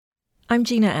I'm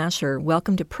Gina Asher.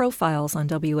 Welcome to Profiles on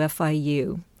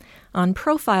WFIU. On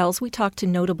Profiles, we talk to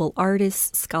notable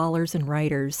artists, scholars, and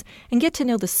writers and get to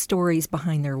know the stories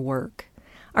behind their work.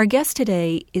 Our guest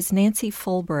today is Nancy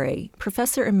Folbre,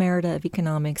 Professor Emerita of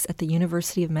Economics at the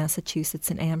University of Massachusetts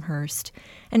in Amherst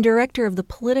and Director of the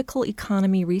Political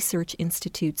Economy Research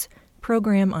Institute's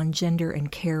Program on Gender and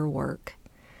Care Work.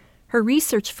 Her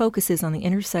research focuses on the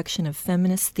intersection of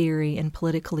feminist theory and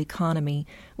political economy,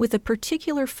 with a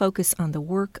particular focus on the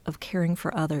work of caring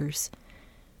for others.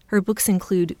 Her books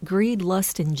include Greed,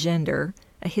 Lust, and Gender,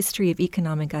 A History of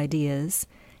Economic Ideas,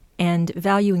 and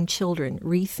Valuing Children,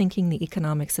 Rethinking the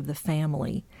Economics of the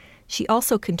Family. She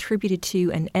also contributed to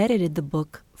and edited the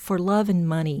book For Love and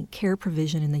Money, Care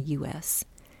Provision in the U.S.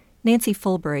 Nancy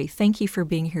Folbre, thank you for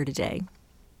being here today.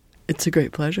 It's a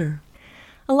great pleasure.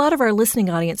 A lot of our listening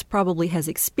audience probably has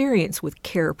experience with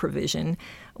care provision,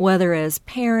 whether as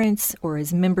parents or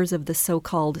as members of the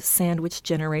so-called sandwich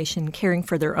generation caring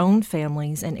for their own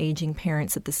families and aging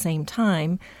parents at the same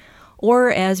time,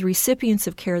 or as recipients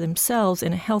of care themselves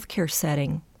in a healthcare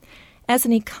setting. As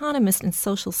an economist and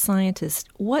social scientist,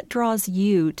 what draws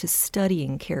you to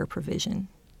studying care provision?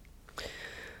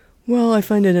 Well, I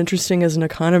find it interesting as an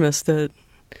economist that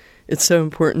it's so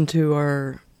important to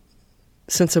our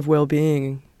sense of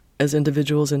well-being as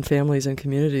individuals and families and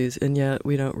communities, and yet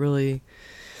we don't really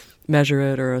measure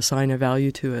it or assign a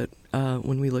value to it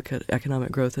when we look at economic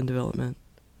growth and development.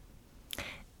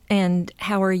 And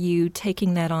how are you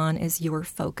taking that on as your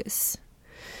focus?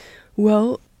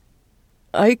 Well,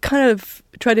 I kind of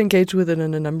try to engage with it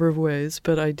in a number of ways,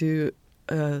 but I do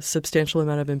a substantial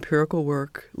amount of empirical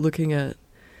work looking at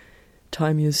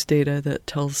time use data that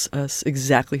tells us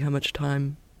exactly how much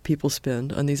time people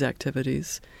spend on these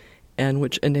activities, and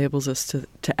which enables us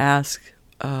to ask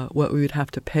what we would have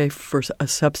to pay for a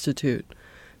substitute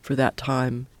for that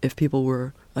time if people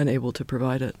were unable to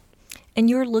provide it. And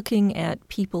you're looking at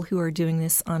people who are doing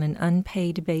this on an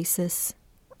unpaid basis?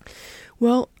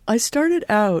 Well, I started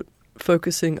out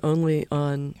focusing only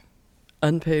on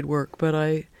unpaid work, but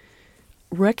I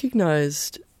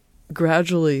recognized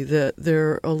gradually that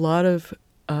there are a lot of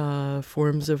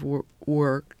forms of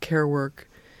work, care work,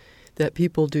 that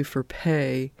people do for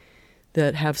pay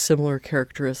that have similar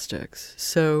characteristics.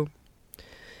 So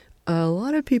a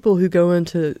lot of people who go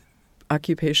into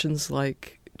occupations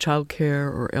like childcare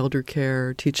or elder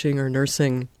care, teaching or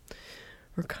nursing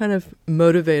are kind of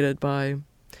motivated by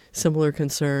similar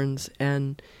concerns,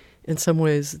 and in some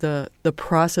ways the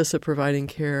process of providing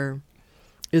care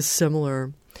is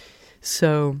similar.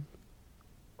 So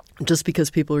just because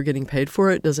people are getting paid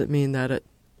for it doesn't mean that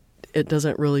it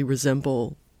doesn't really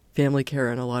resemble family care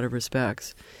in a lot of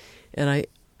respects. And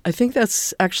I think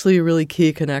that's actually a really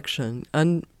key connection.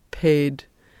 Unpaid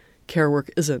care work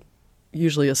isn't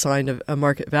usually assigned a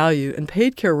market value, and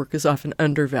paid care work is often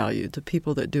undervalued. The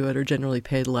people that do it are generally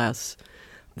paid less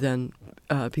than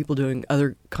people doing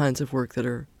other kinds of work that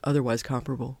are otherwise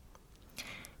comparable.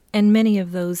 And many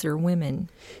of those are women.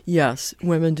 Yes,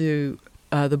 women do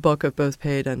the bulk of both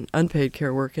paid and unpaid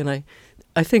care work, and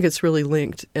I think it's really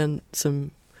linked in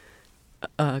some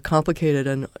complicated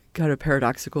and kind of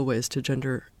paradoxical ways to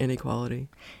gender inequality.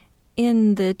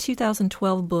 In the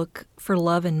 2012 book, For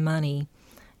Love and Money,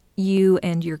 you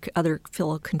and your other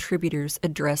fellow contributors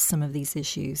address some of these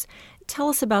issues. Tell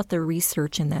us about the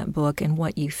research in that book and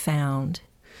what you found.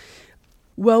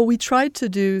 Well, we tried to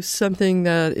do something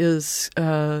that is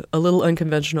a little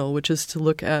unconventional, which is to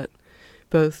look at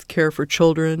both care for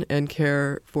children and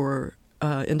care for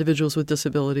individuals with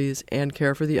disabilities and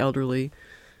care for the elderly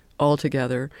all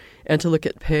together, and to look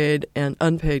at paid and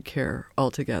unpaid care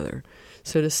altogether.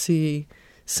 So to see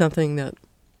something that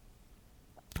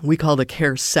we call the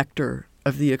care sector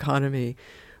of the economy,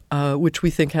 which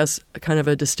we think has kind of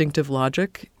a distinctive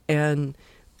logic and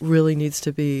really needs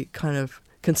to be kind of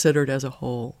considered as a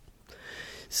whole.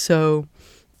 So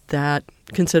that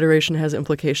consideration has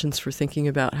implications for thinking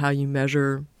about how you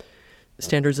measure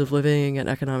standards of living and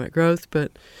economic growth,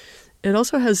 but it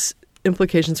also has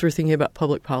implications for thinking about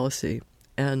public policy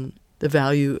and the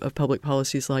value of public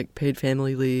policies like paid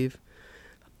family leave,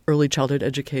 early childhood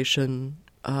education,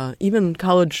 even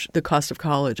college, the cost of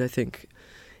college, I think,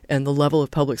 and the level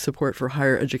of public support for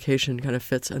higher education kind of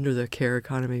fits under the care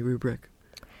economy rubric.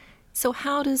 So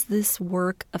how does this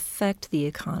work affect the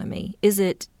economy? Is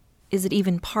it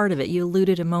even part of it? You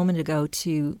alluded a moment ago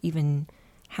to even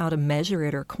how to measure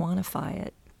it or quantify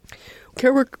it.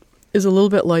 Care work is a little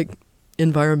bit like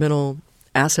environmental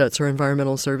assets or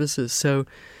environmental services. So,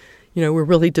 we're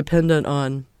really dependent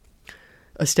on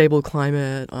a stable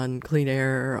climate, on clean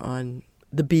air, on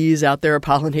the bees out there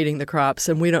pollinating the crops,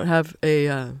 and we don't have we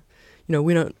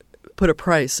don't put a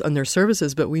price on their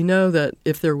services, but we know that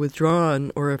if they're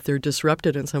withdrawn or if they're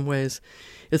disrupted in some ways,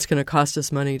 it's going to cost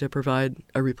us money to provide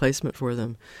a replacement for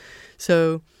them.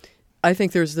 So I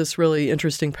think there's this really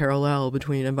interesting parallel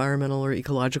between environmental or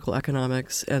ecological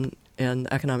economics and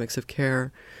economics of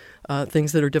care,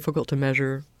 things that are difficult to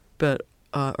measure but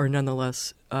are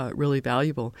nonetheless really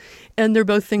valuable. And they're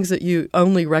both things that you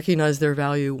only recognize their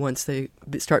value once they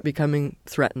start becoming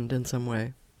threatened in some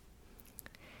way.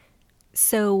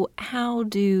 So how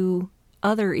do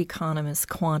other economists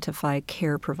quantify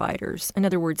care providers? In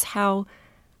other words, how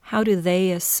do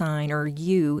they assign, or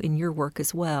you in your work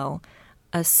as well,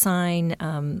 assign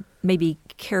maybe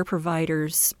care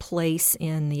providers' place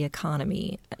in the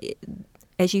economy?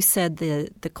 As you said, the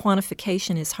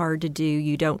quantification is hard to do.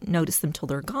 You don't notice them till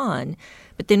they're gone.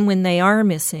 But then when they are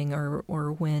missing,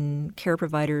 or when care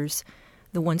providers,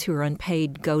 the ones who are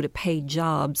unpaid, go to paid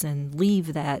jobs and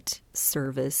leave that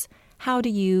service, how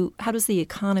does the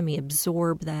economy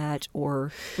absorb that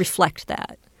or reflect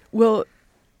that? Well,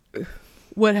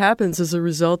 what happens as a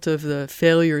result of the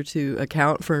failure to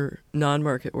account for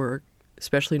non-market work,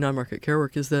 especially non-market care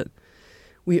work, is that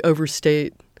we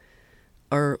overstate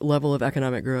our level of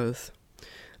economic growth.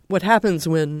 What happens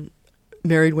when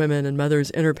married women and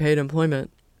mothers enter paid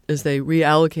employment is they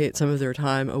reallocate some of their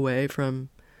time away from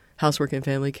housework and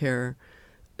family care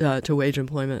to wage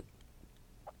employment.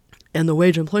 And the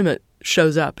wage employment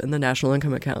shows up in the national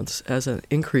income accounts as an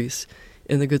increase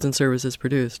in the goods and services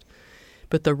produced.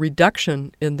 But the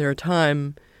reduction in their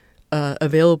time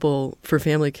available for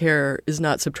family care is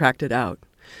not subtracted out.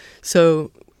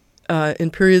 So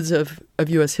in periods of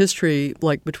U.S. history,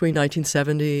 like between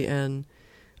 1970 and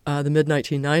the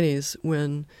mid-1990s,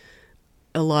 when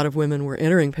a lot of women were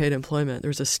entering paid employment, there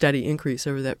was a steady increase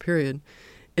over that period.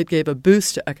 It gave a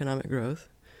boost to economic growth.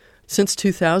 Since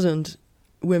 2000,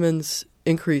 women's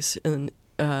increase in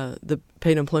the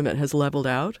paid employment has leveled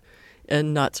out,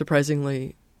 and not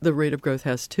surprisingly, the rate of growth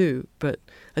has too. But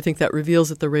I think that reveals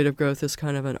that the rate of growth is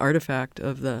kind of an artifact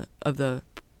of the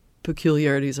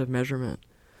peculiarities of measurement.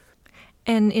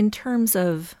 And in terms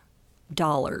of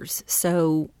dollars,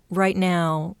 so right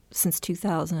now, since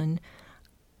 2000,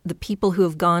 the people who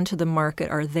have gone to the market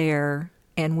are there,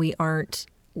 and we aren't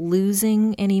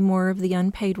losing any more of the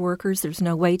unpaid workers. There's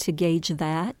no way to gauge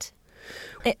that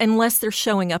unless they're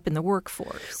showing up in the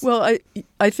workforce. Well,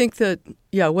 I think that,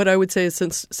 what I would say is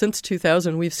since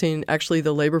 2000, we've seen actually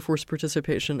the labor force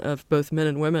participation of both men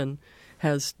and women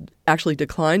has actually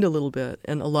declined a little bit,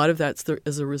 and a lot of that's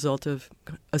as a result of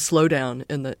a slowdown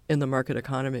in the market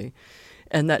economy,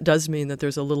 and that does mean that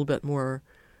there's a little bit more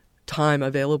time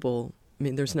available. I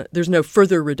mean, there's no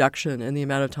further reduction in the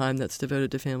amount of time that's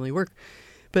devoted to family work,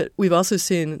 but we've also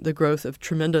seen the growth of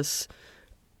tremendous,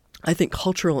 I think,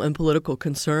 cultural and political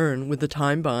concern with the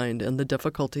time bind and the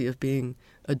difficulty of being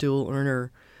a dual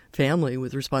earner family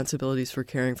with responsibilities for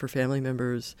caring for family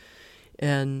members,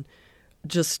 and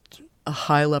just a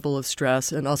high level of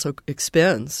stress and also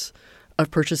expense of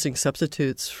purchasing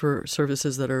substitutes for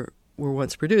services that were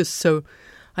once produced. So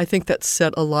I think that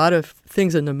set a lot of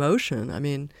things into motion. I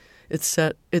mean, it's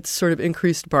sort of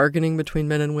increased bargaining between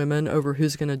men and women over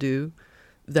who's going to do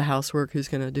the housework, who's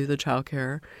going to do the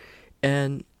childcare.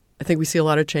 And I think we see a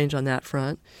lot of change on that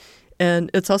front. And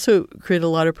it's also created a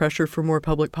lot of pressure for more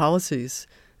public policies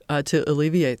to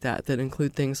alleviate that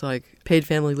include things like paid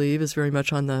family leave is very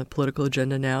much on the political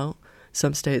agenda now.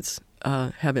 Some states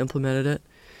have implemented it.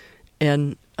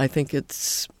 And I think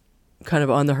it's kind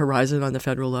of on the horizon on the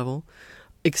federal level.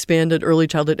 Expanded early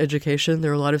childhood education.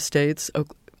 There are a lot of states,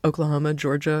 Oklahoma,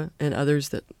 Georgia, and others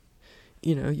that,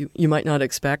 you might not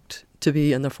expect to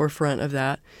be in the forefront of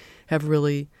that, have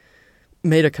really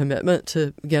made a commitment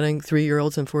to getting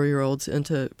 3-year-olds and 4-year-olds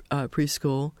into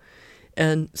preschool.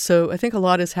 And so I think a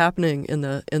lot is happening in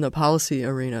the policy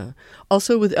arena.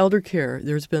 Also with elder care,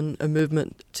 there's been a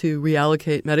movement to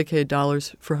reallocate Medicaid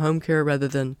dollars for home care rather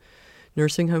than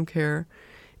nursing home care,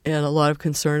 and a lot of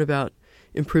concern about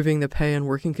improving the pay and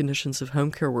working conditions of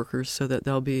home care workers so that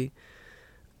there'll be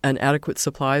an adequate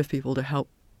supply of people to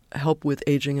help with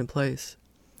aging in place.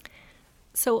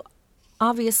 So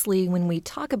obviously, when we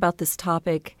talk about this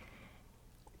topic,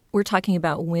 we're talking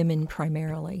about women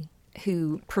primarily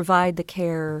who provide the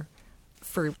care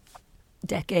for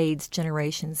decades,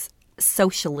 generations,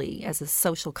 socially, as a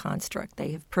social construct.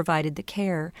 They have provided the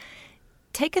care.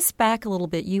 Take us back a little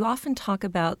bit. You often talk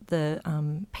about the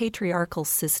patriarchal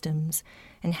systems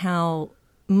and how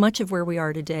much of where we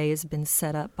are today has been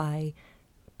set up by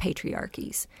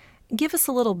patriarchies. Give us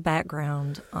a little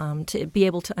background to be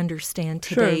able to understand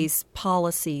today's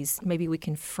policies. Maybe we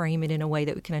can frame it in a way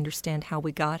that we can understand how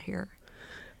we got here.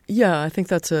 Yeah, I think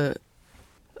that's a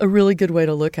a really good way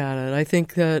to look at it. I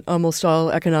think that almost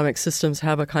all economic systems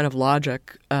have a kind of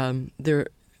logic.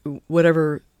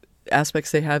 Whatever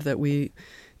aspects they have that we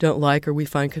don't like or we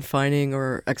find confining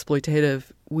or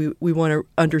exploitative, we want to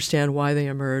understand why they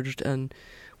emerged and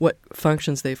what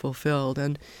functions they fulfilled.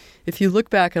 And if you look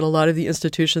back at a lot of the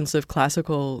institutions of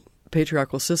classical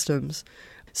patriarchal systems,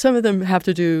 some of them have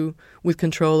to do with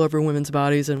control over women's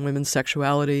bodies and women's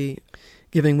sexuality,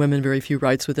 giving women very few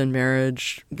rights within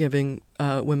marriage, giving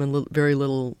women very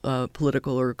little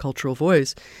political or cultural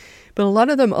voice. But a lot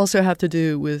of them also have to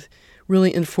do with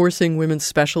really enforcing women's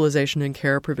specialization in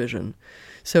care provision.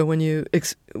 So when you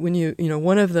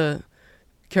one of the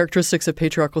characteristics of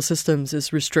patriarchal systems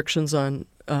is restrictions on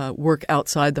work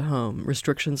outside the home,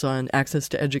 restrictions on access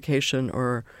to education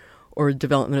or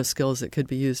development of skills that could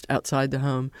be used outside the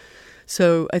home.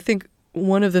 So I think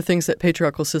one of the things that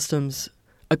patriarchal systems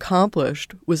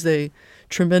accomplished was they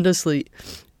tremendously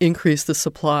increased the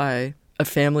supply of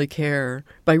family care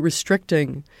by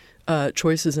restricting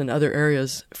choices in other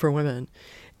areas for women.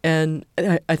 And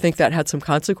I think that had some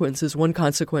consequences. One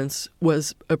consequence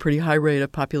was a pretty high rate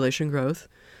of population growth,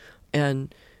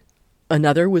 and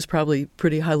another was probably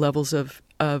pretty high levels of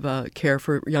care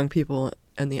for young people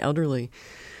and the elderly.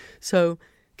 So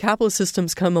capitalist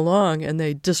systems come along and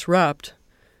they disrupt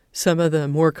some of the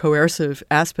more coercive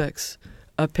aspects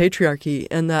of patriarchy,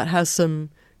 and that has some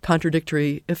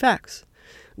contradictory effects.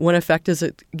 One effect is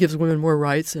it gives women more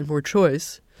rights and more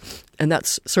choice, and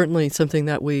that's certainly something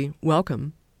that we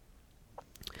welcome.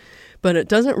 But it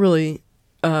doesn't really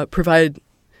provide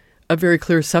a very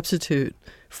clear substitute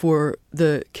for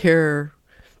the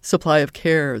supply of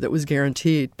care that was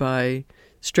guaranteed by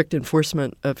strict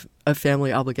enforcement of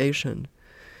family obligation.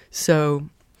 So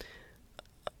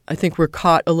I think we're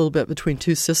caught a little bit between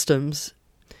two systems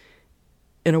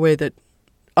in a way that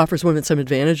offers women some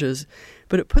advantages,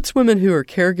 but it puts women who are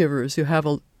caregivers, who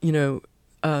have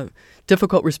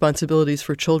difficult responsibilities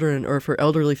for children or for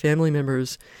elderly family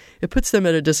members, it puts them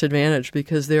at a disadvantage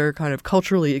because they're kind of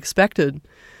culturally expected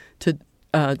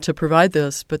to provide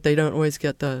this, but they don't always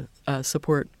get the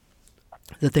support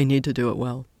that they need to do it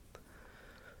well.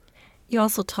 You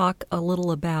also talk a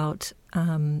little about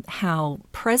how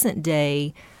present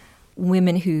day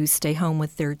women who stay home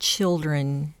with their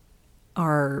children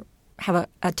have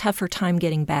a tougher time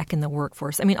getting back in the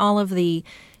workforce. I mean, all of the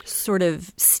sort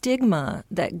of stigma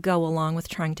that go along with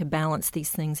trying to balance these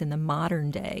things in the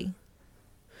modern day.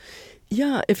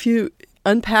 Yeah, if you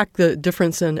unpack the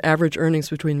difference in average earnings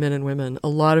between men and women, a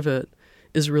lot of it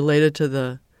is related to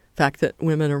the fact that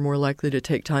women are more likely to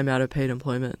take time out of paid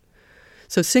employment.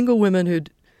 So single women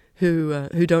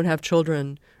who don't have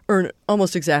children earn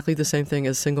almost exactly the same thing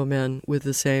as single men with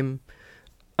the same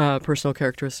personal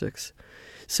characteristics.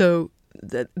 So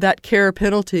that care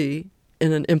penalty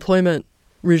in an employment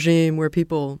regime where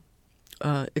people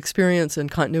experience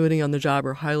and continuity on the job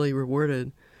are highly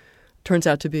rewarded turns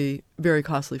out to be very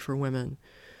costly for women.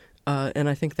 And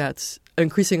I think that's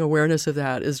increasing awareness of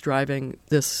that is driving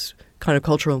this kind of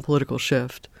cultural and political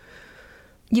shift.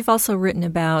 You've also written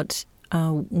about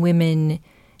women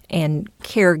and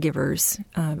caregivers,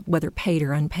 whether paid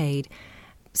or unpaid,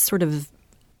 sort of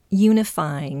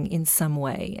unifying in some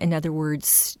way. In other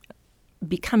words,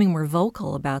 becoming more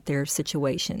vocal about their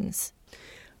situations.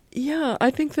 Yeah,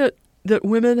 I think that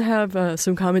women have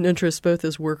some common interests both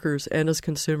as workers and as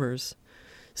consumers.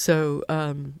 So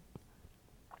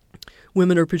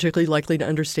women are particularly likely to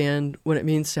understand what it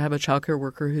means to have a childcare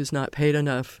worker who's not paid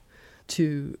enough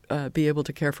to be able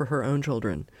to care for her own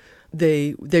children.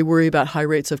 They worry about high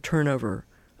rates of turnover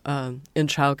in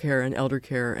childcare and elder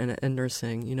care and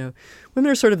nursing. You know, women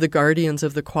are sort of the guardians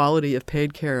of the quality of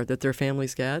paid care that their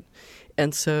families get,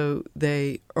 and so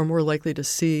they are more likely to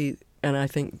see and I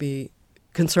think be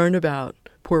concerned about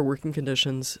poor working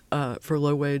conditions for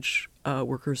low-wage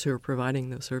workers who are providing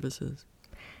those services.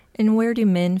 And where do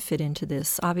men fit into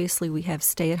this? Obviously, we have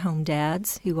stay-at-home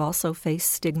dads who also face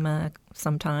stigma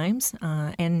sometimes,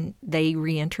 and they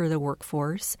re-enter the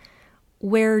workforce.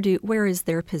 Where is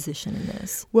their position in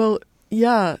this? Well,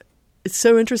 yeah, it's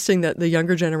so interesting that the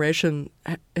younger generation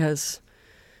has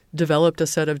developed a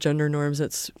set of gender norms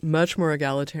that's much more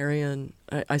egalitarian.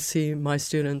 I see my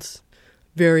students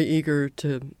very eager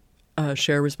to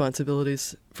share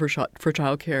responsibilities for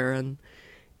childcare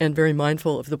and very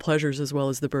mindful of the pleasures as well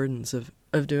as the burdens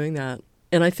of doing that.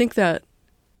 And I think that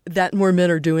more men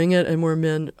are doing it and more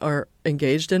men are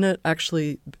engaged in it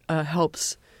actually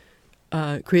helps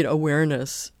create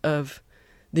awareness of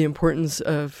the importance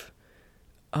of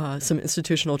some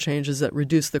institutional changes that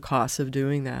reduce the costs of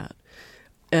doing that.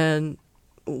 And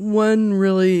one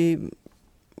really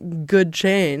good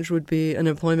change would be an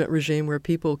employment regime where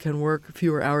people can work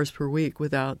fewer hours per week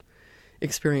without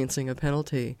experiencing a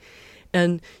penalty.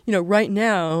 And, right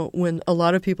now, when a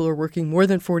lot of people are working more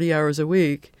than 40 hours a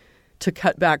week, to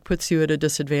cut back puts you at a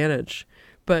disadvantage.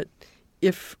 But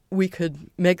if we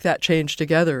could make that change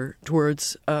together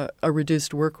towards a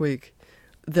reduced work week,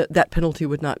 that penalty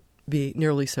would not be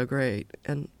nearly so great,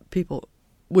 and people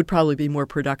would probably be more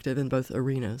productive in both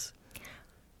arenas.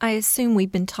 I assume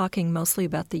we've been talking mostly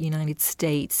about the United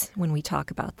States when we talk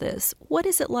about this. What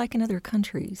is it like in other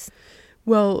countries?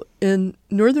 Well, in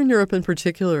Northern Europe in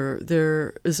particular,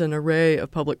 there is an array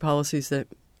of public policies that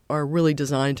are really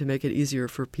designed to make it easier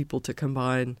for people to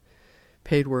combine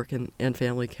paid work and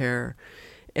family care.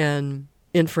 And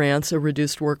in France, a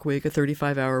reduced work week, a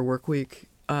 35-hour work week,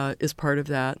 is part of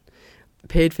that.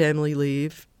 Paid family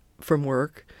leave from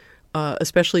work,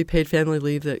 especially paid family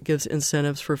leave that gives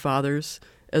incentives for fathers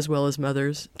as well as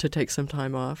mothers to take some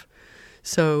time off.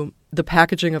 So the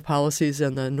packaging of policies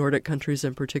in the Nordic countries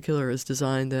in particular is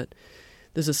designed that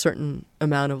there's a certain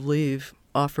amount of leave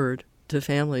offered to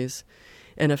families.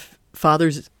 And if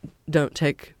fathers don't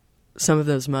take some of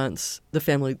those months, the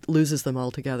family loses them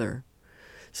altogether.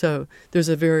 So there's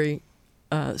a very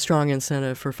strong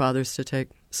incentive for fathers to take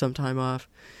some time off.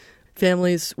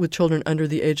 Families with children under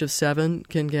the age of 7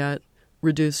 can get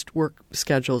reduced work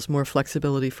schedules, more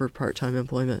flexibility for part-time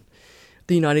employment.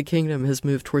 The United Kingdom has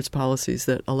moved towards policies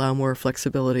that allow more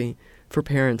flexibility for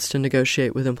parents to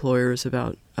negotiate with employers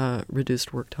about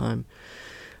reduced work time.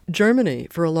 Germany,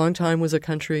 for a long time, was a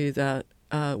country that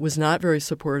was not very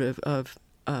supportive of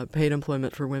paid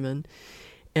employment for women.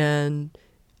 And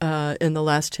in the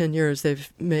last 10 years,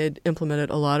 they've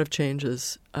implemented a lot of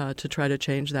changes to try to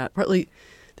change that. Partly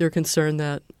they're concerned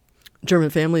that German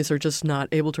families are just not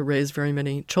able to raise very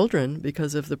many children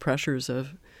because of the pressures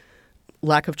of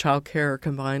lack of child care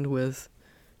combined with,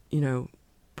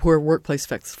 poor workplace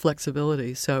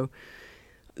flexibility. So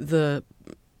the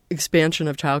expansion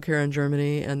of child care in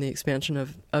Germany and the expansion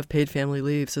of paid family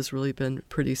leaves has really been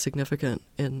pretty significant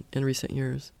in recent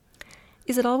years.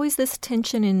 Is it always this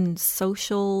tension in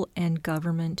social and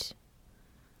government?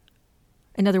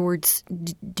 In other words,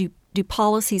 do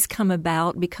policies come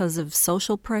about because of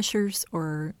social pressures,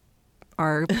 or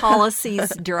are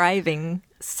policies driving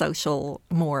social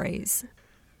mores?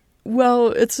 Well,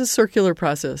 it's a circular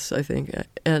process, I think,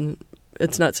 and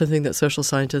it's not something that social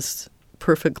scientists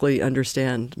perfectly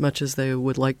understand, much as they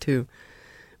would like to.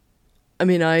 I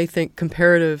mean, I think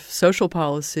comparative social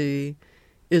policy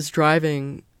is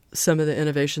driving some of the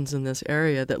innovations in this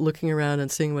area, that looking around and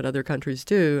seeing what other countries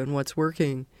do and what's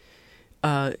working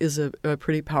is a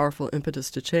pretty powerful impetus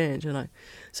to change. And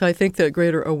so I think that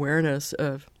greater awareness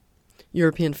of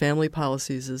European family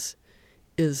policies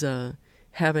is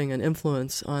having an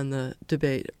influence on the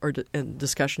debate and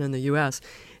discussion in the U.S.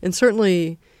 And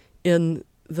certainly in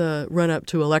the run-up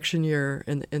to election year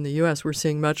in the U.S., we're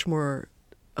seeing much more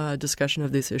discussion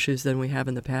of these issues than we have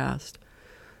in the past.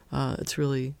 It's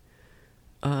really,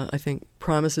 I think,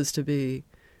 promises to be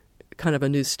kind of a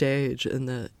new stage in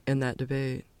that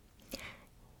debate.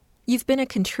 You've been a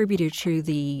contributor to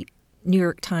the New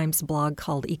York Times blog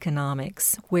called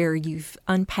Economics, where you've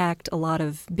unpacked a lot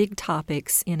of big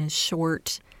topics in a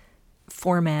short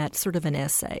format, sort of an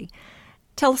essay.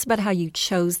 Tell us about how you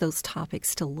chose those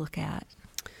topics to look at.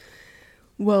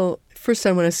 Well, first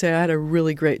I want to say I had a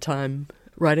really great time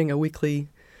writing a weekly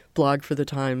blog for the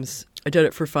Times. I did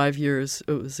it for 5 years.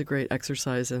 It was a great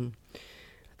exercise in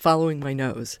following my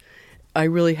nose. I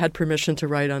really had permission to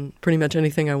write on pretty much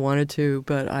anything I wanted to,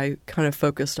 but I kind of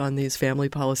focused on these family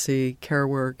policy, care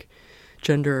work,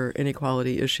 gender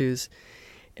inequality issues.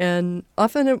 And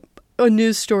often a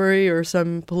news story or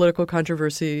some political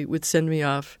controversy would send me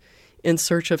off in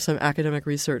search of some academic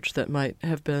research that might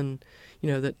have been,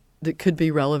 that could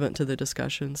be relevant to the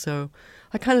discussion. So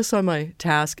I kind of saw my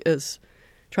task as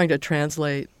trying to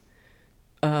translate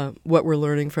what we're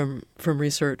learning from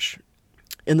research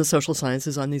in the social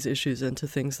sciences on these issues into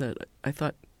things that I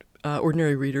thought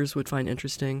ordinary readers would find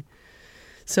interesting.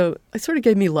 So it sort of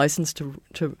gave me license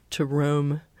to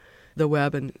roam the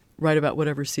web and write about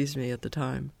whatever seized me at the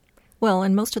time. Well,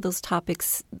 and most of those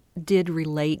topics did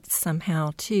relate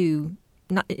somehow to,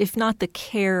 if not the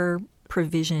care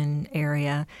provision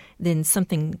area, then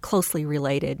something closely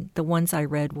related. The ones I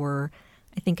read were,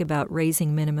 I think, about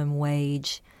raising minimum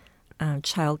wage,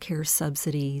 child care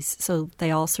subsidies. So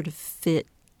they all sort of fit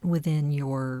within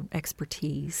your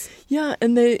expertise. Yeah,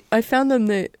 and I found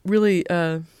them really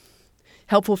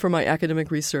helpful for my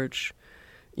academic research,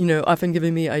 often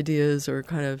giving me ideas or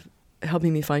kind of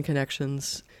helping me find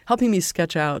connections, helping me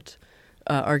sketch out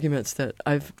arguments that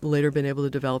I've later been able to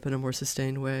develop in a more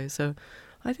sustained way. So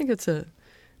I think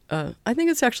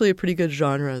it's actually a pretty good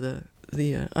genre.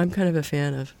 I'm kind of a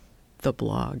fan of the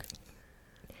blog.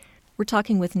 We're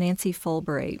talking with Nancy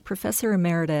Folbre, professor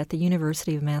emerita at the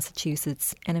University of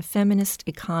Massachusetts and a feminist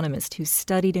economist who's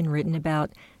studied and written about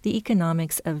the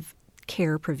economics of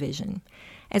care provision.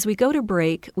 As we go to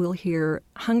break, we'll hear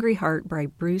Hungry Heart by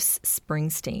Bruce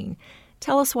Springsteen.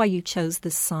 Tell us why you chose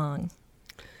this song.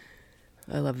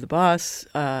 I love the boss.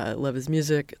 I love his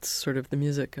music. It's sort of the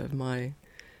music of my,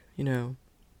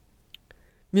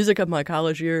 music of my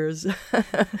college years.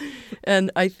 And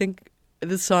I think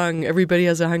this song, Everybody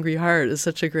Has a Hungry Heart, is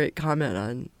such a great comment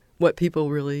on what people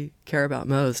really care about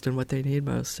most and what they need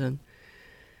most. And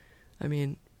I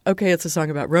mean, okay, it's a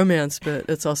song about romance, but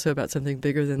it's also about something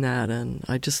bigger than that. And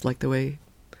I just like the way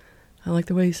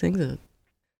he sings it.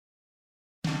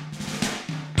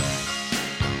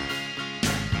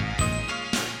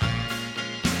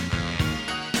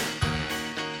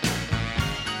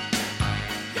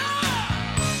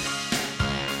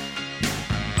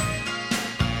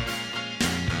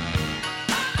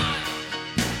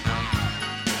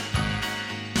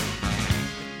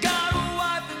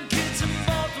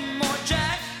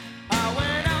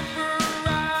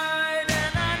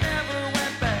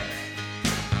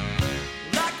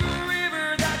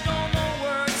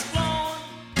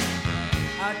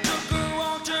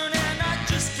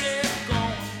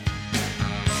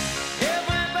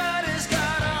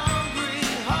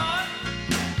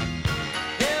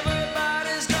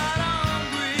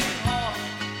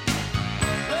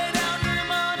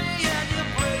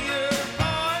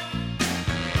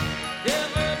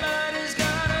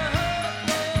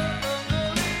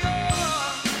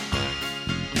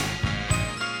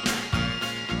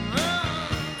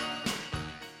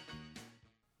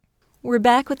 We're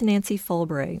back with Nancy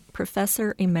Folbre,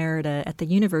 professor emerita at the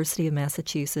University of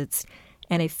Massachusetts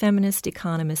and a feminist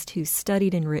economist who's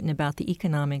studied and written about the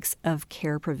economics of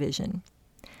care provision.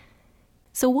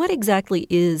 So what exactly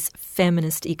is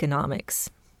feminist economics?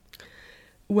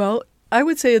 Well, I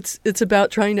would say it's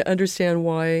about trying to understand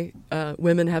why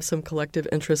women have some collective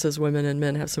interests as women and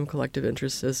men have some collective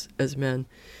interests as men.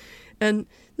 And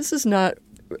this is not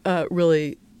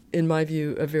really, in my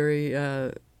view, a very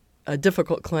a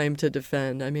difficult claim to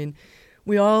defend. I mean,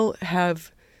 we all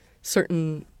have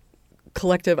certain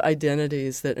collective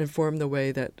identities that inform the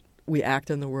way that we act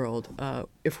in the world.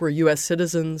 If we're U.S.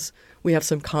 citizens, we have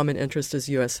some common interest as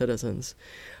U.S. citizens.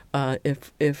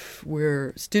 If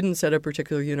we're students at a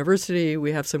particular university,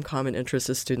 we have some common interest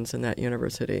as students in that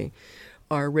university.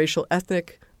 Our racial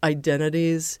ethnic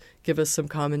identities give us some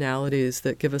commonalities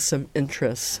that give us some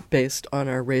interests based on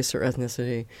our race or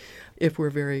ethnicity. If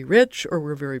we're very rich or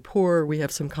we're very poor, we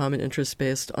have some common interests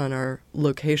based on our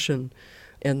location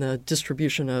and the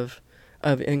distribution of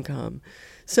income.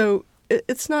 So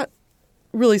it's not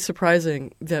really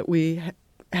surprising that we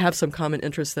have some common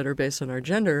interests that are based on our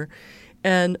gender.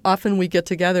 And often we get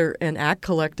together and act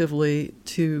collectively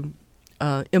to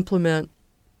implement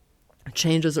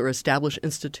changes or establish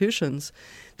institutions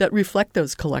that reflect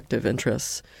those collective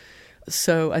interests.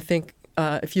 So I think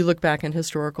if you look back in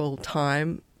historical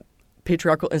time,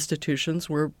 patriarchal institutions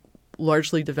were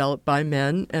largely developed by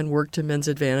men and worked to men's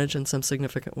advantage in some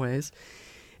significant ways.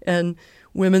 And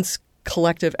women's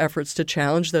collective efforts to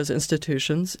challenge those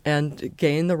institutions and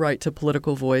gain the right to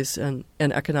political voice and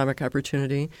economic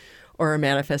opportunity are a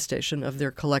manifestation of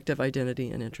their collective identity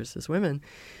and interests as women.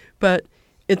 But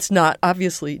it's not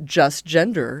obviously just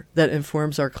gender that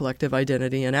informs our collective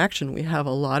identity and action. We have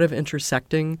a lot of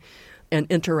intersecting and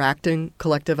interacting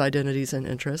collective identities and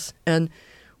interests. And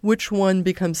which one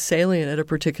becomes salient at a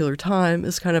particular time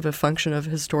is kind of a function of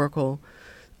historical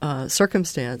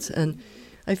circumstance. And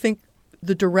I think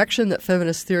the direction that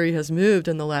feminist theory has moved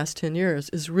in the last 10 years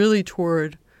is really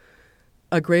toward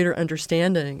a greater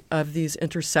understanding of these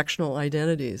intersectional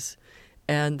identities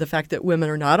and the fact that women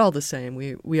are not all the same.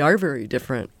 We are very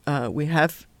different. We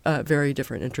have very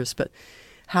different interests. But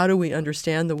how do we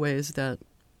understand the ways that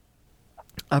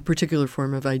a particular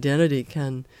form of identity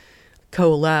can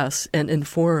coalesce and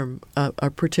inform a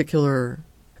particular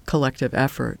collective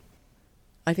effort?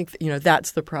 I think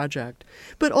that's the project.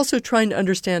 But also trying to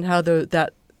understand how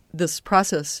this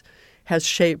process has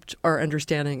shaped our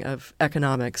understanding of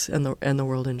economics and the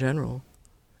world in general.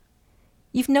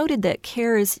 You've noted that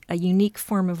care is a unique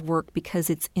form of work because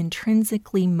it's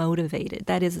intrinsically motivated.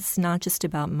 That is, it's not just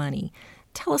about money.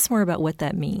 Tell us more about what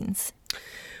that means.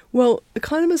 Well,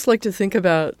 economists like to think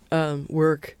about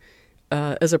work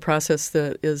as a process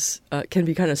that can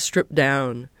be kind of stripped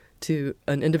down to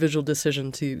an individual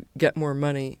decision to get more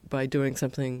money by doing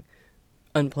something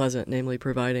unpleasant, namely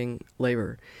providing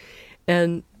labor.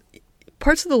 And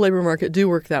parts of the labor market do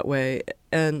work that way,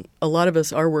 and a lot of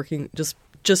us are working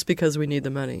just because we need the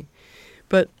money.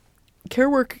 But care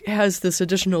work has this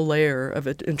additional layer of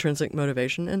intrinsic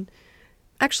motivation. And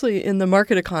actually, in the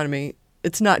market economy,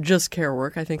 it's not just care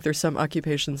work. I think there's some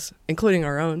occupations, including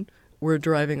our own, we're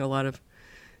deriving a lot of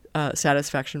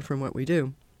satisfaction from what we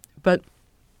do. But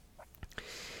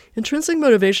intrinsic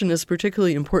motivation is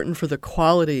particularly important for the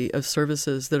quality of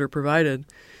services that are provided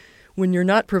when you're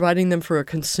not providing them for a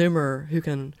consumer who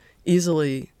can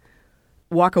easily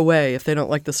walk away if they don't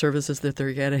like the services that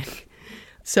they're getting.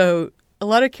 So a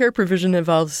lot of care provision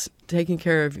involves taking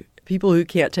care of people who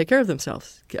can't take care of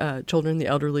themselves, children, the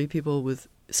elderly, people with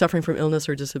suffering from illness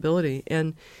or disability.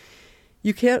 And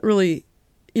you can't really,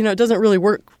 it doesn't really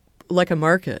work like a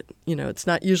market. It's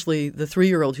not usually the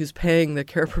 3-year-old who's paying the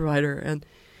care provider, and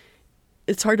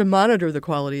it's hard to monitor the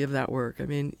quality of that work. I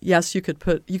mean, yes, you could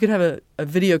have a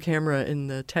video camera in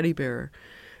the teddy bear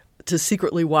to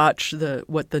secretly watch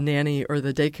what the nanny or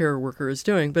the daycare worker is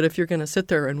doing. But if you're going to sit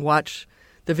there and watch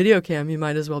the video cam, you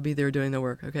might as well be there doing the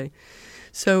work. Okay,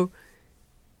 so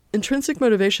intrinsic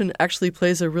motivation actually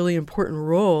plays a really important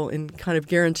role in kind of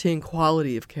guaranteeing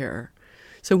quality of care.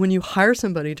 So when you hire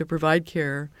somebody to provide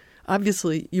care,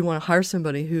 obviously you want to hire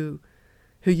somebody who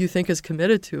you think is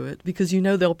committed to it because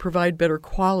they'll provide better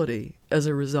quality as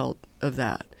a result of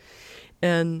that.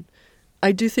 And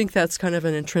I do think that's kind of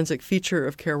an intrinsic feature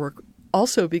of care work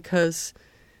also because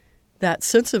that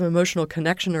sense of emotional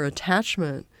connection or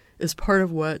attachment is part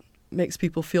of what makes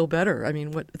people feel better. I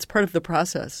mean, it's part of the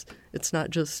process. It's not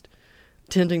just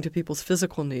tending to people's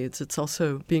physical needs. It's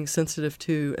also being sensitive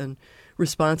to and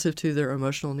responsive to their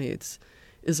emotional needs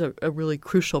is a really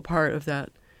crucial part of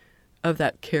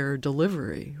that care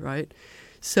delivery, right?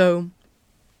 So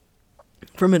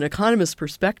from an economist's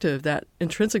perspective, that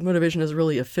intrinsic motivation is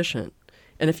really efficient.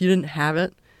 And if you didn't have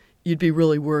it, you'd be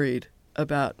really worried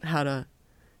about how to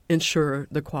ensure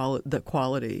the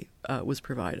quality was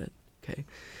provided. Okay,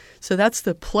 so that's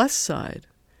the plus side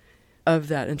of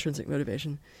that intrinsic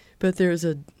motivation. But there's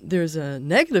a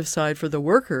negative side for the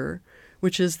worker,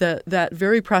 which is that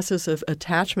very process of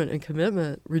attachment and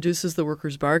commitment reduces the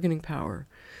worker's bargaining power.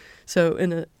 So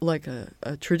in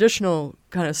a traditional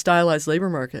kind of stylized labor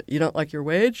market, you don't like your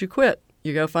wage, you quit.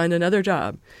 You go find another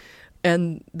job.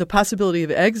 And the possibility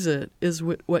of exit is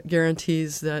what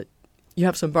guarantees that you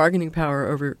have some bargaining power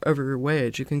over your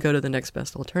wage. You can go to the next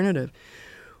best alternative.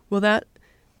 Well, that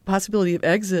possibility of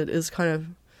exit is kind of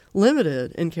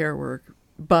limited in care work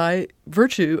by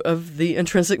virtue of the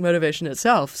intrinsic motivation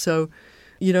itself. So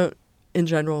you don't, in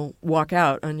general, walk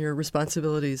out on your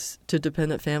responsibilities to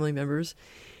dependent family members.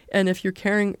 And if you're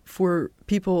caring for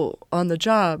people on the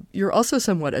job, you're also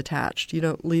somewhat attached. You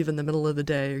don't leave in the middle of the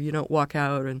day, or you don't walk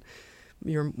out, and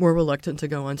you're more reluctant to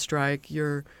go on strike.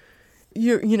 You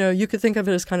could think of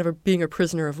it as kind of being a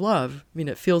prisoner of love. I mean,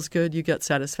 it feels good, you get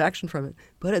satisfaction from it,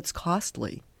 but it's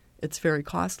costly. It's very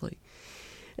costly.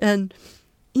 And,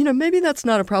 maybe that's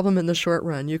not a problem in the short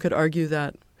run. You could argue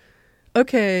that,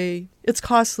 okay, it's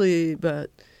costly, but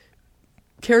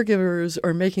caregivers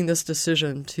are making this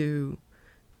decision to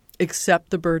accept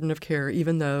the burden of care,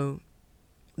 even though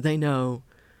they know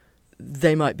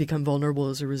they might become vulnerable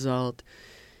as a result.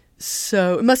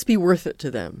 So it must be worth it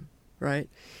to them, right?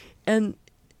 And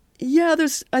yeah,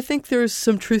 I think there's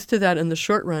some truth to that in the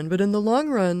short run, but in the long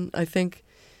run, I think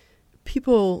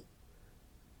people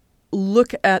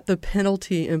look at the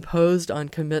penalty imposed on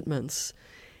commitments,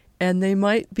 and they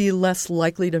might be less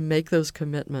likely to make those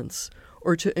commitments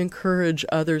or to encourage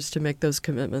others to make those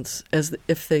commitments as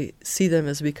if they see them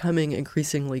as becoming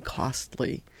increasingly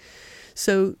costly.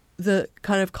 So the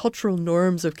kind of cultural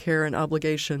norms of care and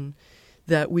obligation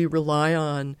that we rely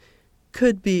on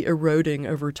could be eroding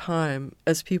over time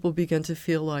as people begin to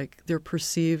feel like they're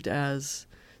perceived as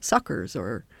suckers,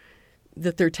 or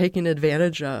that they're taken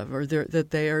advantage of, or that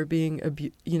they are being,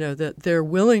 that their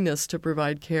willingness to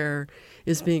provide care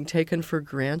is being taken for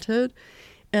granted.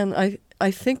 And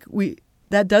I think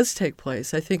that does take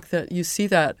place. I think that you see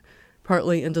that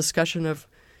partly in discussion of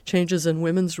changes in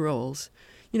women's roles.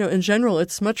 In general,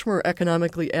 it's much more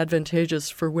economically advantageous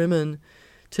for women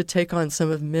to take on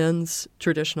some of men's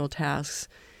traditional tasks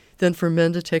than for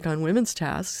men to take on women's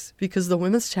tasks, because the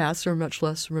women's tasks are much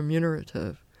less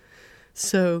remunerative.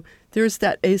 So there's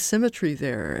that asymmetry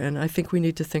there, and I think we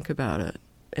need to think about it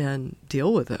and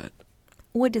deal with it.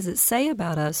 What does it say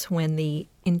about us when the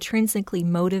intrinsically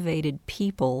motivated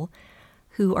people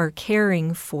who are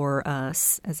caring for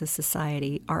us as a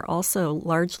society are also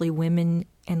largely women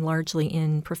and largely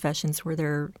in professions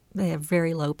where they have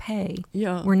very low pay?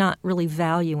 Yeah. We're not really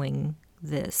valuing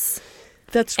this.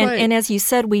 That's right. And as you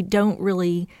said, we don't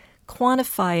really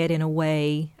quantify it in a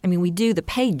way. I mean, we do the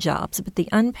paid jobs, but the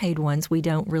unpaid ones we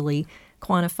don't really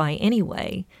quantify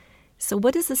anyway. So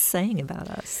what is this saying about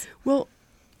us? Well,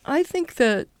 I think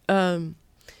that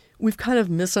we've kind of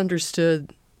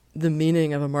misunderstood the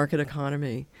meaning of a market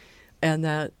economy, and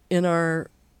that in our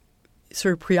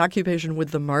sort of preoccupation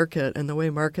with the market and the way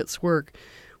markets work,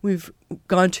 we've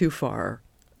gone too far.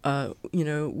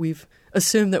 We've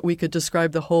assumed that we could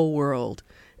describe the whole world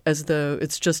as though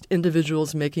it's just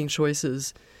individuals making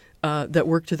choices that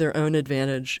work to their own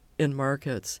advantage in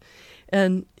markets.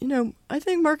 And, I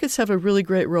think markets have a really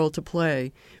great role to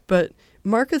play, but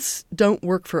markets don't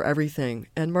work for everything.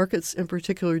 And markets in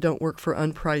particular don't work for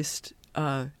unpriced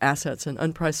assets and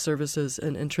unpriced services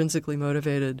and intrinsically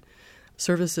motivated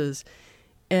services.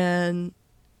 And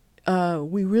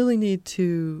we really need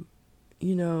to,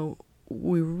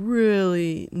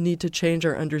 change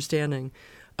our understanding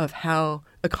of how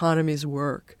economies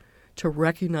work to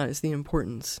recognize the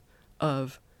importance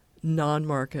of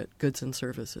non-market goods and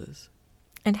services.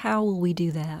 And how will we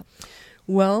do that?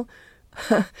 Well,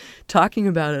 talking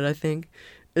about it, I think,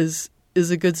 is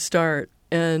a good start.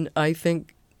 And I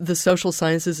think the social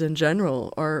sciences in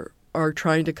general are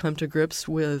trying to come to grips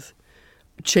with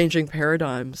changing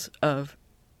paradigms of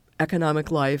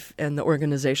economic life and the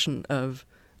organization of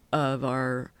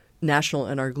our national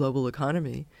and our global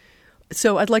economy.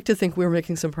 So I'd like to think we're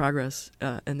making some progress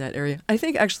in that area. I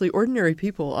think actually ordinary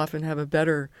people often have a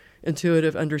better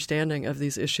intuitive understanding of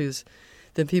these issues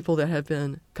than people that have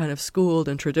been kind of schooled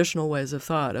in traditional ways of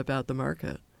thought about the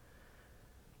market.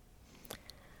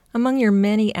 Among your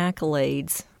many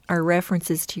accolades are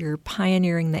references to your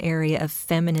pioneering the area of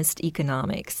feminist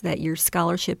economics, that your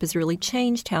scholarship has really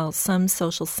changed how some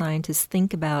social scientists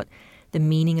think about the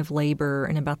meaning of labor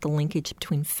and about the linkage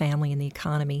between family and the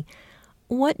economy.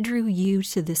 What drew you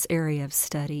to this area of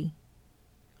study?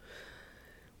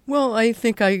 Well, I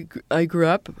think I grew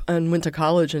up and went to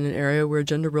college in an area where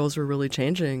gender roles were really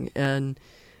changing, and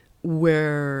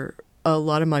where a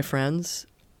lot of my friends,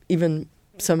 even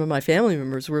some of my family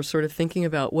members, were sort of thinking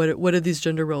about what do these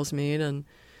gender roles mean, and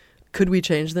could we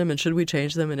change them, and should we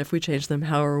change them, and if we change them,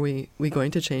 how are we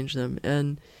going to change them?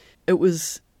 And it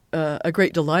was a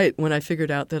great delight when I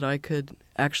figured out that I could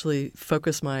actually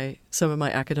focus some of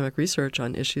my academic research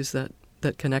on issues that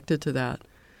connected to that.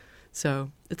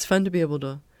 So it's fun to be able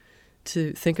to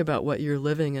think about what you're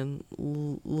living and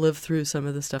live through some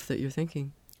of the stuff that you're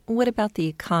thinking. What about the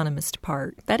economist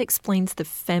part? That explains the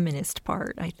feminist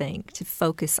part, I think, to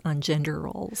focus on gender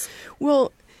roles.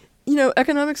 Well,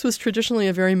 economics was traditionally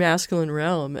a very masculine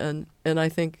realm, and I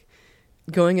think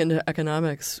going into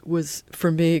economics was,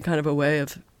 for me, kind of a way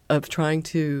of trying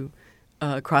to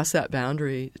cross that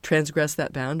boundary, transgress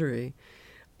that boundary.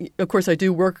 Of course, I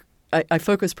do work. I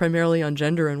focus primarily on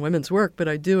gender and women's work, but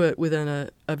I do it within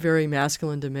a very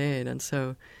masculine domain, and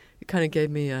so it kind of gave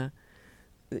me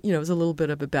it was a little bit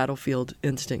of a battlefield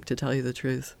instinct, to tell you the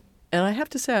truth. And I have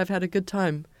to say, I've had a good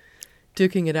time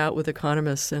duking it out with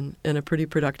economists in a pretty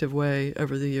productive way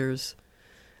over the years,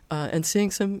 and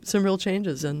seeing some real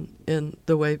changes in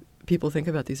the way people think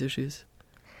about these issues.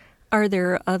 Are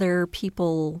there other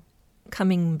people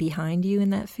coming behind you in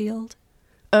that field?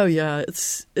 Oh yeah,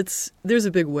 there's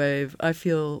a big wave. I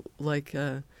feel like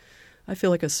a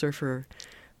surfer.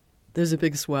 There's a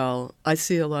big swell. I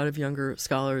see a lot of younger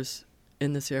scholars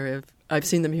in this area. I've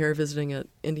seen them here visiting at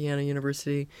Indiana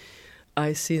University.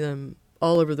 I see them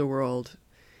all over the world.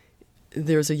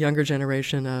 There's a younger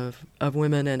generation of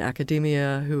women in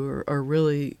academia who are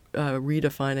really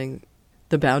redefining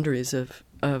the boundaries of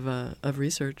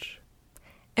research.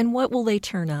 And what will they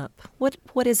turn up?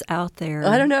 What is out there?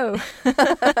 I don't know.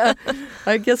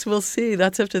 I guess we'll see.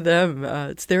 That's up to them.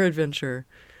 It's their adventure.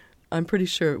 I'm pretty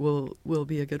sure it will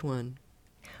be a good one.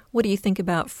 What do you think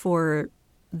about for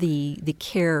the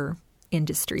care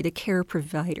industry, the care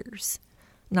providers?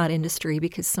 Not industry,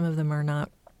 because some of them are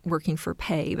not working for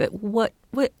pay, but what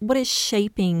is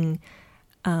shaping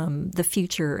the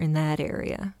future in that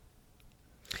area?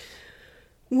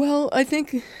 Well, I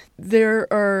think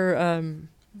there are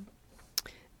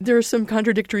some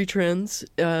contradictory trends,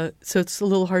 so it's a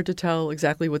little hard to tell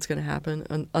exactly what's going to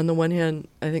happen. On the one hand,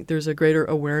 I think there's a greater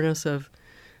awareness of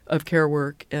care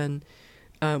work and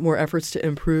more efforts to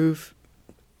improve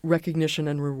recognition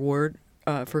and reward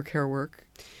for care work.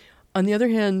 On the other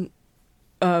hand,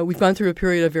 we've gone through a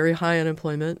period of very high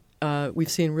unemployment. We've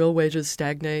seen real wages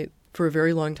stagnate for a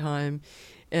very long time,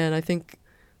 and I think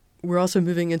we're also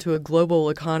moving into a global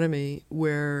economy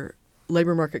where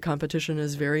labor market competition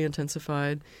is very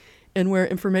intensified, and where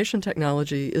information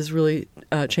technology is really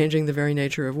changing the very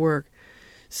nature of work.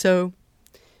 So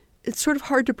it's sort of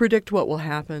hard to predict what will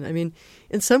happen. I mean,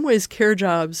 in some ways, care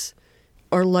jobs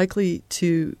are likely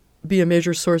to be a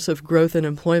major source of growth and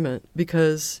employment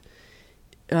because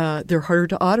they're harder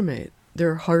to automate.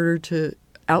 They're harder to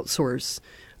outsource.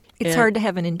 It's hard to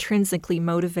have an intrinsically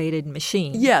motivated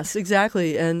machine. Yes,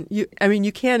 exactly. And you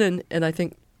can, and I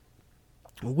think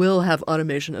will have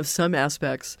automation of some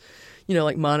aspects,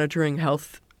 like monitoring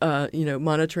health,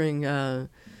 monitoring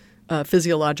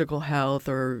physiological health,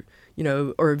 or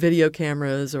video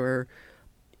cameras, or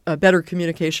better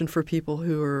communication for people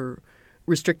who are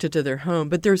restricted to their home.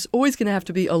 But there's always going to have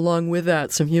to be, along with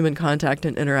that, some human contact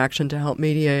and interaction to help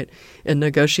mediate and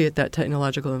negotiate that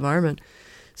technological environment.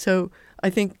 So I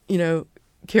think,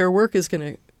 care work is going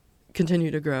to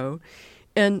continue to grow.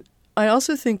 And I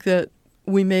also think that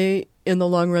we may, in the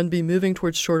long run, be moving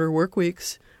towards shorter work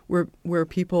weeks where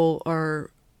people are,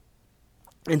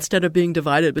 instead of being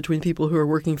divided between people who are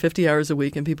working 50 hours a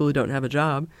week and people who don't have a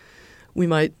job, we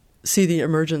might see the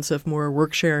emergence of more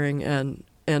work sharing and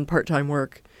part-time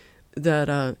work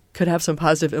that could have some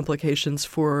positive implications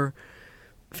for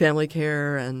family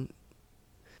care and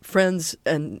friends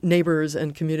and neighbors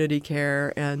and community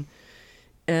care. And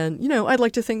I'd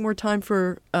like to think more time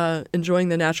for enjoying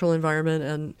the natural environment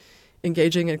and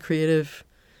engaging in creative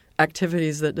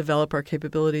activities that develop our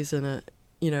capabilities in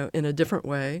a different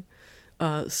way.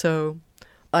 So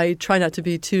I try not to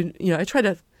be too, I try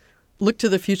to look to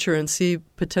the future and see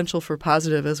potential for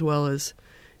positive as well as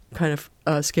kind of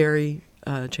scary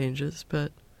changes.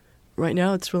 But right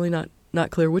now it's really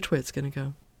not clear which way it's going to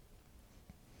go.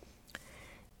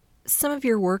 Some of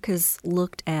your work has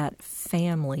looked at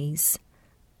families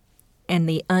and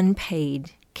the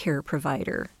unpaid care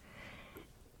provider.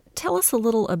 Tell us a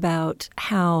little about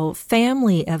how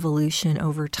family evolution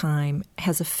over time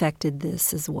has affected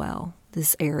this as well,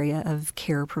 this area of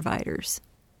care providers.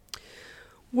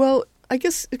 Well, I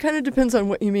guess it kind of depends on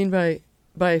what you mean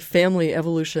by family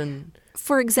evolution.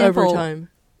 For example, over time.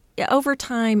 Yeah, over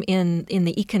time in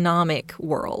the economic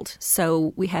world.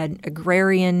 So we had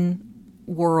agrarian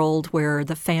world where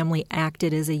the family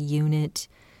acted as a unit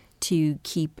to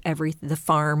keep the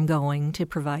farm going, to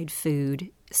provide food.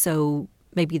 So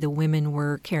maybe the women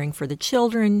were caring for the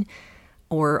children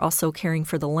or also caring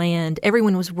for the land.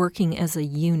 Everyone was working as a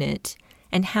unit,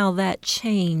 and how that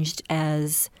changed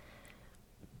as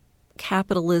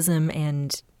capitalism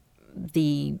and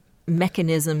the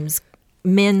mechanisms,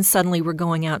 men suddenly were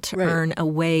going out to earn a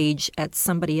wage at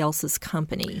somebody else's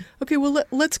company. Okay, well,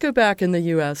 let's go back in the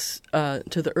U.S. To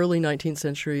the early 19th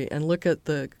century and look at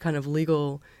the kind of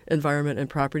legal environment and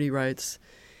property rights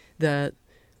that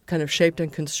kind of shaped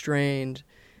and constrained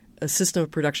a system of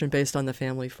production based on the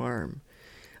family farm.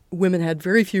 Women had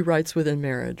very few rights within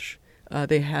marriage.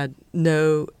 They had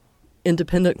no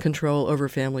independent control over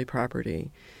family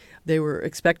property. They were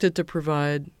expected to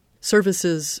provide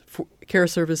care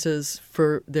services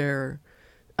for their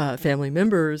family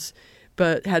members,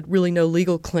 but had really no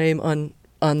legal claim on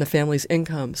the family's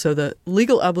income. So the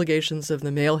legal obligations of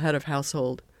the male head of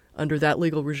household under that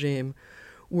legal regime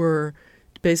were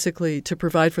basically to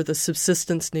provide for the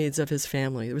subsistence needs of his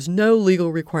family. There was no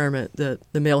legal requirement that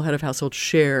the male head of household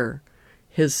share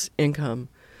his income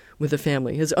with the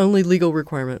family. His only legal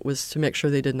requirement was to make sure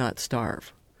they did not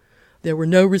starve. There were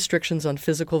no restrictions on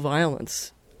physical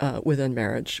violence within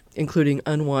marriage, including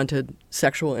unwanted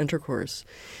sexual intercourse.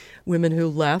 Women who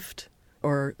left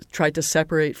or tried to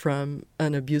separate from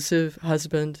an abusive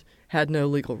husband had no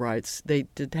legal rights. They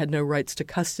had no rights to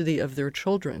custody of their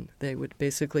children. They would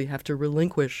basically have to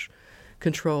relinquish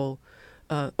control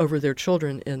over their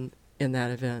children in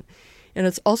that event. And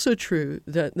it's also true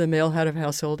that the male head of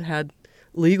household had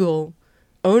legal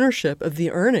ownership of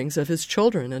the earnings of his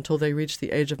children until they reached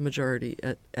the age of majority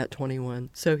at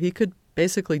 21. So he could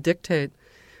basically dictate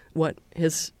what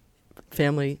his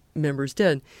family members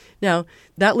did. Now,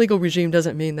 that legal regime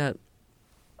doesn't mean that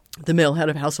the male head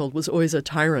of household was always a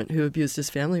tyrant who abused his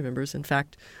family members. In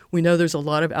fact, we know there's a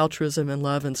lot of altruism and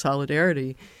love and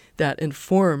solidarity that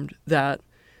informed that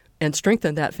and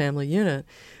strengthened that family unit.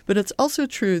 But it's also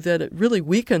true that it really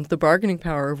weakened the bargaining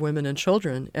power of women and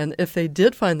children. And if they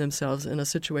did find themselves in a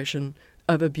situation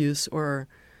of abuse or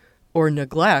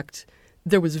neglect,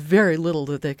 there was very little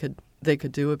that they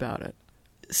could do about it.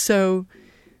 So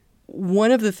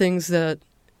one of the things that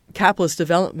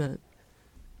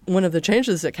one of the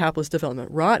changes that capitalist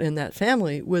development wrought in that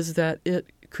family was that it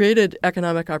created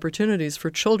economic opportunities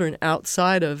for children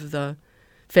outside of the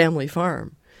family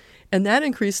farm. And that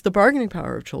increased the bargaining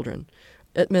power of children.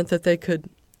 It meant that they could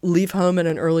leave home at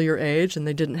an earlier age and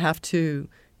they didn't have to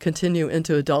continue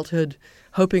into adulthood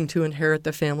hoping to inherit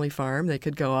the family farm. They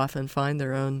could go off and find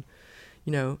their own,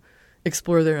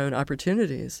 explore their own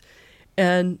opportunities.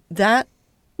 And that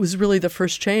was really the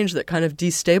first change that kind of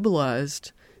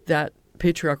destabilized that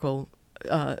patriarchal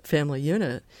family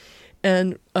unit.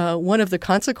 And one of the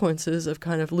consequences of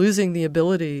kind of losing the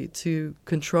ability to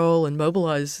control and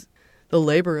mobilize the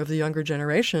labor of the younger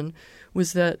generation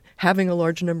was that having a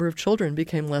large number of children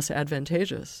became less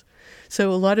advantageous.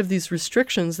 So a lot of these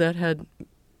restrictions that had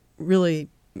really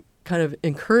kind of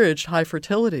encouraged high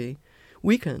fertility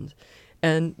weakened.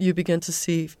 And you begin to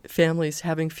see families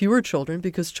having fewer children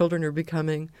because children are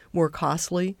becoming more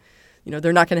costly. You know,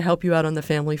 they're not going to help you out on the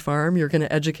family farm. You're going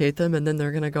to educate them, and then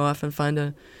they're going to go off and find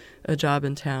a job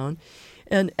in town.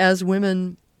 And as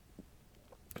women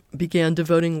began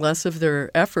devoting less of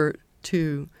their effort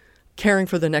to caring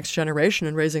for the next generation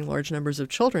and raising large numbers of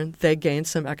children, they gained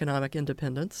some economic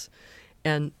independence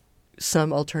and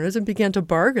some alternatives and began to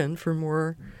bargain for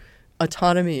more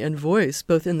autonomy and voice,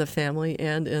 both in the family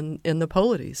and in the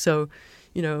polity. So,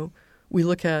 you know, we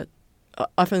look at,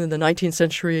 often in the 19th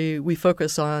century, we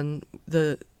focus on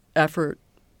the effort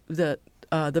that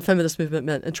the feminist movement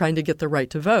meant in trying to get the right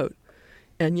to vote.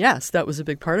 And yes, that was a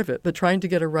big part of it, but trying to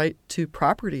get a right to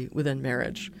property within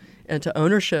marriage and to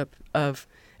ownership of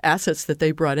assets that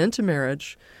they brought into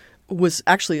marriage was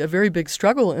actually a very big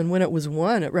struggle. And when it was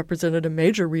won, it represented a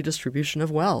major redistribution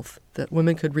of wealth, that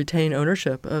women could retain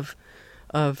ownership of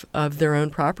their own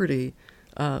property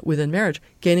within marriage,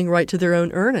 gaining right to their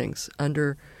own earnings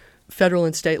under federal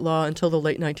and state law until the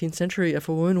late 19th century. If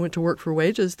a woman went to work for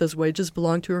wages, those wages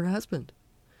belonged to her husband.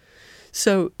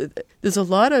 So there's a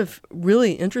lot of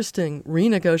really interesting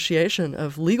renegotiation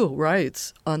of legal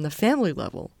rights on the family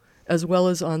level as well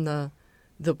as on the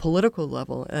political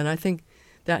level. And I think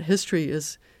that history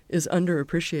is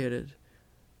underappreciated.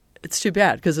 It's too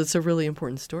bad because it's a really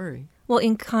important story. Well,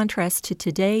 in contrast to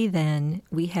today, then,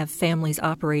 we have families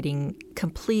operating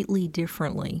completely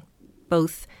differently,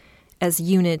 both as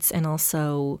units and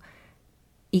also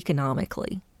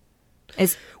economically.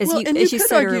 As you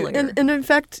said earlier. And in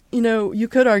fact, you know, you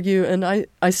could argue, and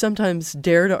I sometimes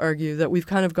dare to argue, that we've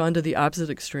kind of gone to the opposite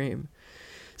extreme.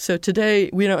 So today,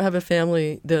 we don't have a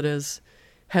family that is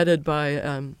headed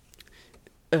by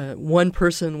one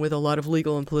person with a lot of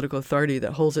legal and political authority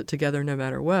that holds it together no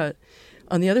matter what.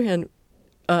 On the other hand,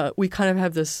 we kind of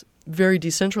have this very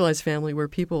decentralized family where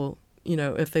people, you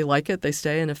know, if they like it, they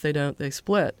stay, and if they don't, they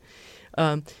split.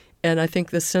 And I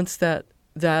think the sense that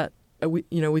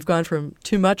we've gone from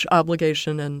too much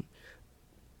obligation and,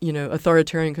 you know,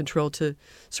 authoritarian control to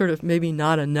sort of maybe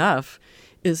not enough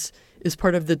is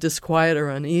part of the disquiet or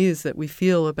unease that we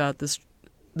feel about this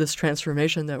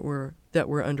transformation that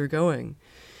we're undergoing.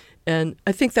 And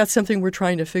I think that's something we're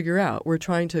trying to figure out. We're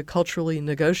trying to culturally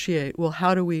negotiate, well,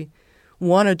 how do we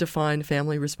want to define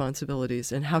family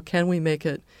responsibilities, and how can we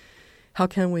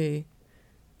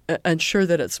ensure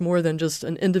that it's more than just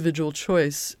an individual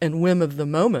choice and whim of the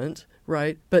moment,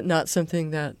 right, but not something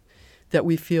that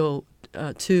we feel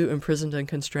too imprisoned and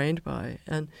constrained by.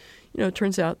 And, you know, it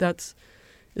turns out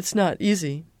it's not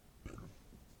easy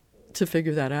to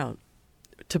figure that out,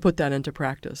 to put that into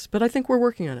practice. But I think we're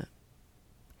working on it.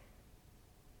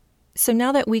 So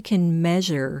now that we can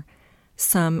measure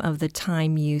some of the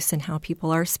time use and how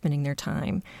people are spending their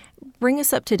time, bring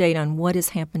us up to date on what has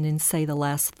happened in, say, the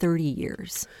last 30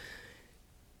 years.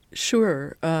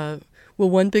 Sure. Well,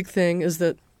 one big thing is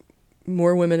that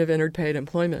more women have entered paid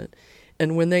employment.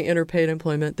 And when they enter paid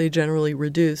employment, they generally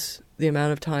reduce the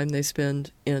amount of time they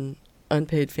spend in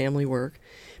unpaid family work.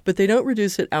 But they don't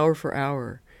reduce it hour for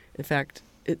hour. In fact,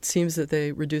 it seems that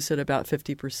they reduce it about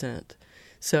 50%.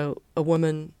 So a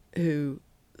woman who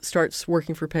starts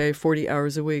working for pay 40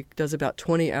 hours a week does about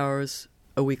 20 hours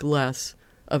a week less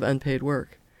of unpaid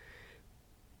work.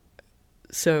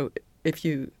 So if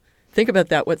you think about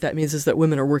that, what that means is that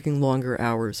women are working longer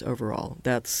hours overall.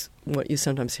 That's what you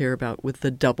sometimes hear about with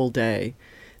the double day,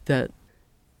 that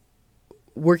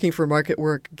working for market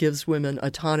work gives women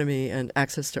autonomy and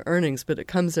access to earnings, but it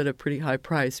comes at a pretty high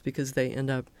price because they end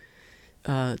up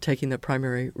taking the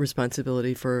primary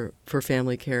responsibility for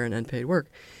family care and unpaid work.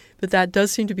 But that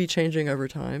does seem to be changing over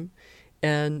time,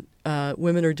 and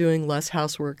women are doing less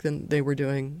housework than they were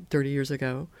doing 30 years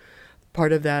ago.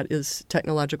 Part of that is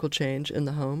technological change in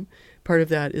the home. Part of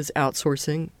that is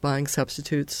outsourcing, buying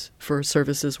substitutes for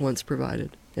services once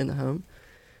provided in the home.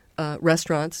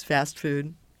 Restaurants, fast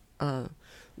food,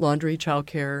 laundry,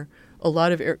 childcare, a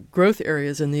lot of growth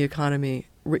areas in the economy,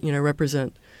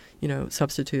 represent,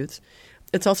 substitutes.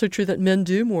 It's also true that men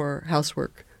do more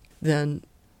housework than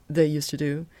they used to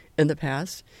do in the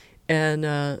past, and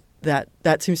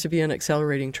that seems to be an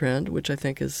accelerating trend, which I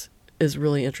think is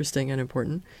really interesting and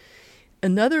important.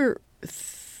 Another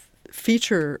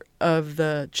feature of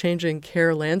the changing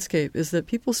care landscape is that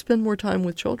people spend more time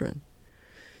with children.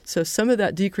 So some of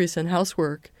that decrease in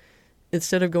housework,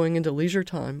 instead of going into leisure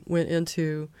time, went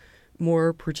into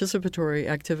more participatory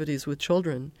activities with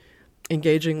children,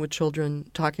 engaging with children,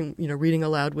 talking, reading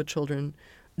aloud with children,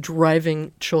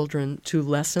 driving children to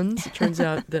lessons. It turns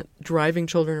out that driving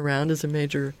children around is a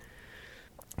major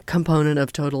component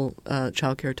of total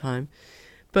childcare time.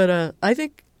 But I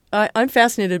think I'm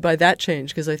fascinated by that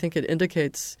change because I think it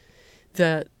indicates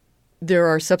that there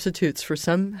are substitutes for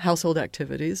some household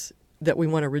activities that we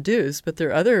want to reduce, but there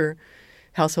are other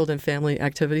household and family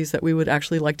activities that we would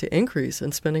actually like to increase,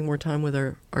 and spending more time with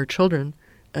our children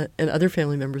and other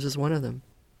family members is one of them.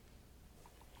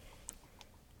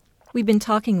 We've been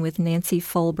talking with Nancy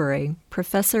Folbury,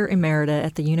 professor emerita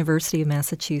at the University of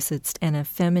Massachusetts and a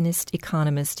feminist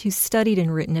economist who's studied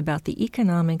and written about the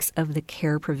economics of the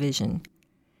care provision.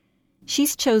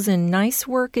 She's chosen Nice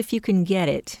Work If You Can Get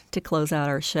It to close out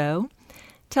our show.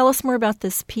 Tell us more about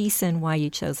this piece and why you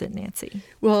chose it, Nancy.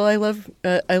 Well, I love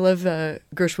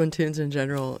Gershwin tunes in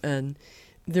general, and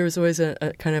there's always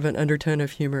a kind of an undertone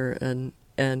of humor and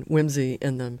whimsy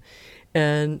in them.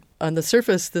 And on the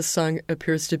surface, this song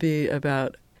appears to be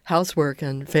about housework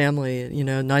and family.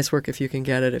 Nice work if you can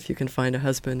get it. If you can find a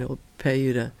husband who will pay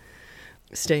you to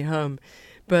stay home.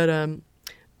 But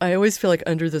I always feel like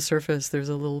under the surface, there's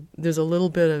a little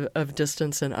bit of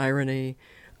distance and irony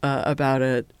about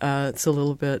it. It's a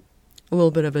little bit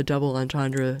of a double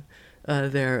entendre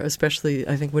there, especially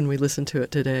I think when we listen to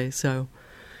it today. So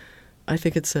I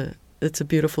think it's a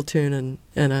beautiful tune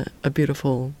and a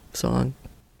beautiful song.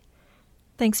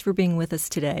 Thanks for being with us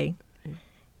today.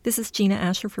 This is Gina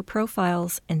Asher for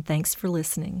Profiles, and thanks for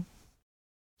listening.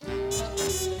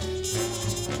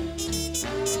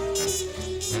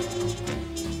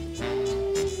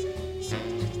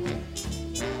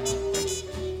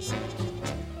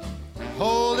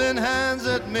 Holding hands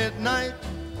at midnight,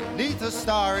 'neath a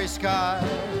starry sky.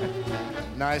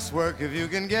 Nice work if you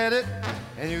can get it,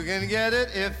 and you can get it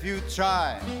if you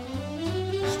try.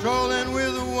 Strolling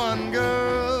with one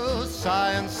girl,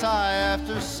 sigh and sigh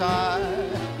after sigh.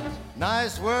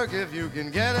 Nice work if you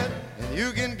can get it, and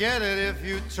you can get it if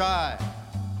you try.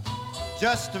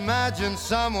 Just imagine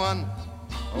someone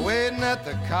waiting at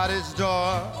the cottage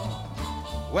door,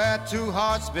 where two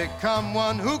hearts become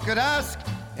one. Who could ask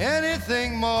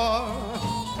anything more?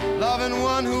 Loving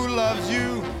one who loves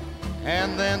you,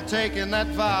 and then taking that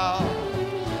vow.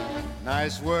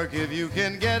 Nice work if you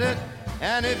can get it,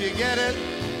 and if you get it,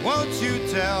 won't you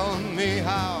tell me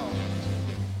how?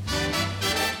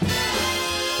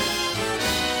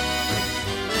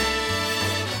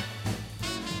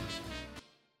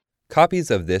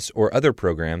 Copies of this or other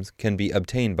programs can be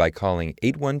obtained by calling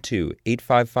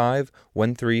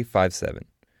 812-855-1357.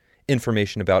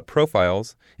 Information about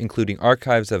Profiles, including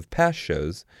archives of past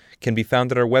shows, can be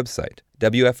found at our website,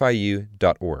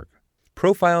 wfiu.org.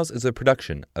 Profiles is a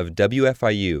production of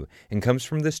WFIU and comes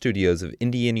from the studios of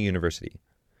Indiana University.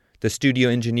 The studio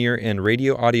engineer and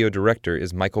radio audio director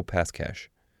is Michael Paskash.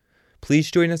 Please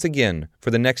join us again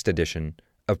for the next edition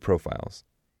of Profiles.